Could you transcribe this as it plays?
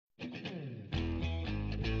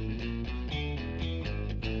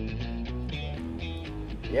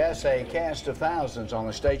Yes, a cast of thousands on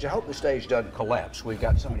the stage. I hope the stage doesn't collapse. We've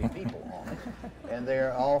got so many people on it. And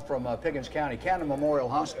they're all from Pickens County. Cannon Memorial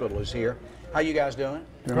Hospital is here. How you guys doing?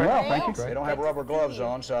 Doing well, thank you. They don't have rubber gloves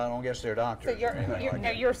on, so I don't guess they're doctors. So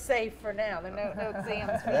you're safe for now. There are no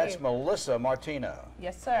exams for That's you. Melissa Martino.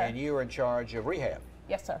 Yes, sir. And you are in charge of rehab.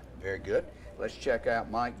 Yes, sir. Very good. Let's check out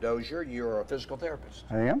Mike Dozier. You're a physical therapist.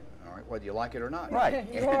 I am. All right, whether you like it or not. Right.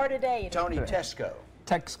 You are today. Tony Tesco.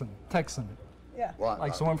 Texan. Yeah. Well,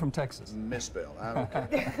 Like someone from Texas. Misspelled.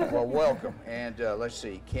 Okay. Well, welcome. And let's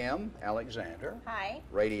see, Kim Alexander. Hi.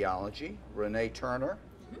 Radiology. Renee Turner.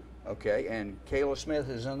 Okay, and Kayla Smith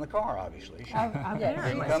is in the car, obviously. She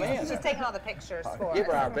didn't come in. She's taking all the pictures for Give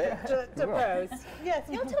her us our best. to post. Yes.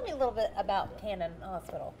 Y'all tell me a little bit about Cannon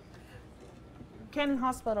Hospital. Cannon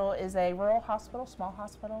Hospital is a rural hospital, small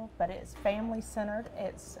hospital, but it's family-centered,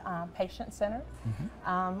 it's patient-centered.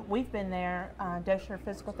 We've been there, Dozier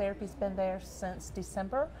Physical Therapy's been there since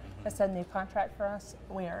December. It's a new contract for us.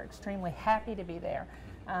 We are extremely happy to be there.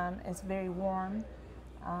 It's very warm.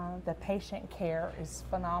 The patient care is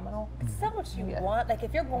phenomenal. Is that what you want? Like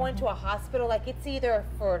if you're going to a hospital, like it's either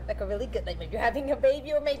for like a really good, like maybe you're having a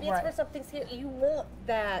baby or maybe it's for something serious. You want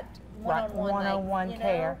that one-on-one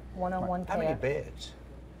care. One-on-one care. How many beds?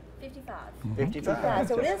 55. 55. Yeah,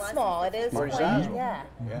 so it is small. It is Pretty small. sizable. Yeah.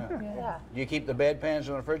 Yeah. Do you keep the bedpans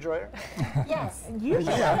in the refrigerator? Yes.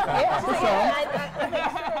 Usually.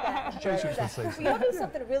 You'll do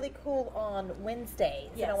something really cool on Wednesdays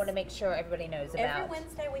that I want to make sure everybody knows about. Every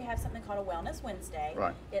Wednesday we have something called a Wellness Wednesday.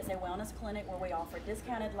 Right. It's a wellness clinic where we offer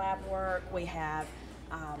discounted lab work. We have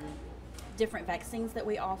different vaccines that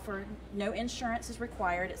we offer. No insurance is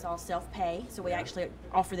required. It's all self-pay. So we actually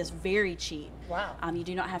offer this very cheap. Wow. You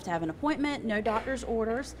do not have to have an appointment, no doctor's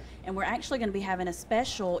orders. And we're actually going to be having a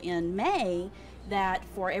special in May that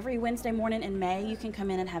for every Wednesday morning in May, you can come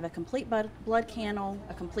in and have a complete blood panel,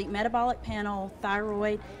 a complete metabolic panel,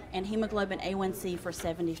 thyroid, and hemoglobin A1C for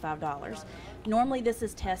 $75. Normally, this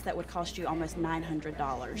is tests that would cost you almost $900.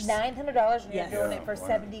 $900, and you're doing it for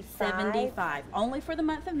 $75? $75. Only for the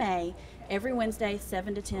month of May, every Wednesday,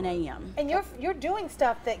 7 to 10 a.m. And you're doing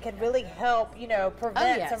stuff that could really help, you know,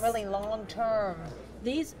 prevent some really long-term.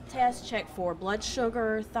 These tests check for blood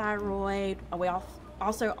sugar, thyroid. We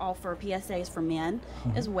also offer PSAs for men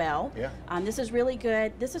as well. Yeah. This is really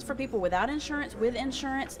good. This is for people without insurance, with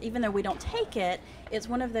insurance. Even though we don't take it, it's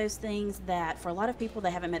one of those things that for a lot of people, they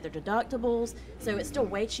haven't met their deductibles. So it's still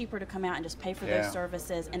way cheaper to come out and just pay for those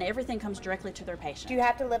services, and everything comes directly to their patient. Do you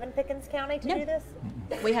have to live in Pickens County to do this?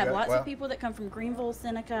 We have lots of people that come from Greenville,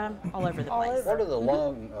 Seneca, all over the place. What are the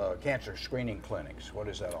lung cancer screening clinics? What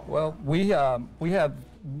is that all? Well, we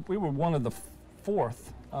were one of the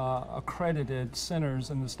fourth accredited centers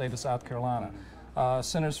in the state of South Carolina.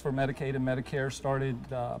 Centers for Medicaid and Medicare started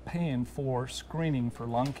paying for screening for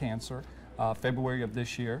lung cancer February of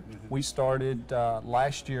this year. We started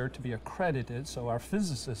last year to be accredited, so our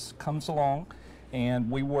physicist comes along and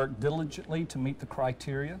we work diligently to meet the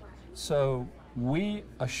criteria. So we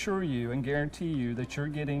assure you and guarantee you that you're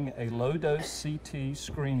getting a low-dose CT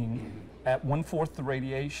screening at 1/4 the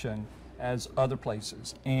radiation as other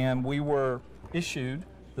places. And we were issued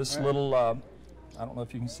this little, I don't know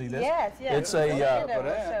if you can see this. Yes, yes.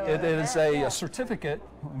 It is a certificate.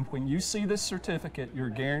 When you see this certificate, you're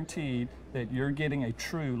guaranteed that you're getting a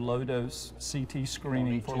true low-dose CT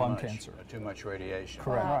screening for lung cancer. Too much radiation.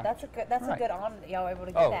 Correct. Wow, that's a good honor that y'all were able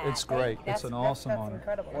to get that. It's great. It's an awesome honor.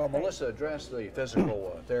 Incredible. Well, Melissa addressed the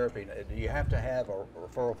physical therapy. Do you have to have a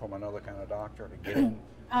referral from another kind of doctor to get in?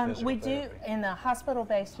 We do, in the hospital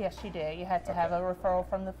base, yes you do. You have to have a referral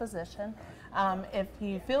from the physician. If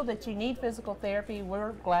you feel that you need physical therapy,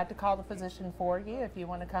 we're glad to call the physician for you if you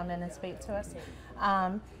want to come in and speak to us.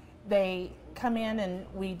 They come in and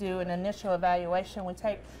we do an initial evaluation. We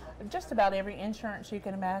take just about every insurance you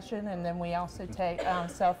can imagine, and then we also take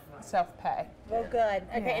self-pay. Well, good.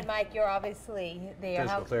 Okay, and Mike, you're obviously there.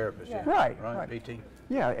 Physical therapist, Right. PT.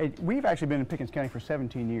 Yeah, we've actually been in Pickens County for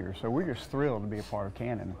 17 years, so we're just thrilled to be a part of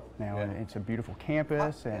Cannon now. Yeah. And it's a beautiful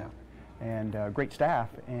campus and great staff.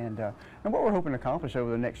 And what we're hoping to accomplish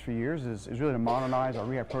over the next few years is really to modernize our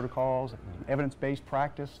rehab protocols, evidence-based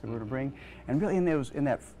practice that we're to bring, and really in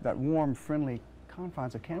that warm, friendly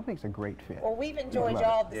confines of Cannon. I think it's a great fit. Well, we've enjoyed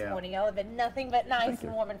y'all this morning. Y'all have been nothing but nice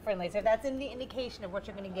and warm and friendly. So that's an indication of what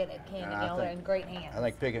you're going to get at Cannon. Y'all are in great hands. I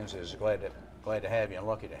think Pickens is glad to have you and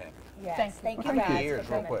lucky to have you. Yes. Thank you How guys. many years,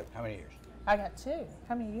 real quick? How many years? I got 2.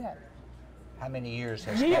 How many you have? How many years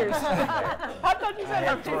has Years. Candace been there? I thought you said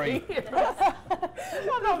had 3 3. years.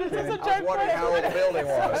 Well, no, this is a I was joke. wondering how old the building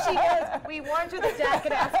was. She goes, we warned you that Jack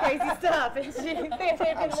could ask crazy stuff, and she they've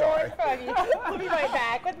been more sorry. from you. We'll be right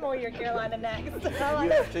back with more Your Carolina next. You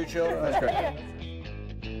have 2 children? That's great.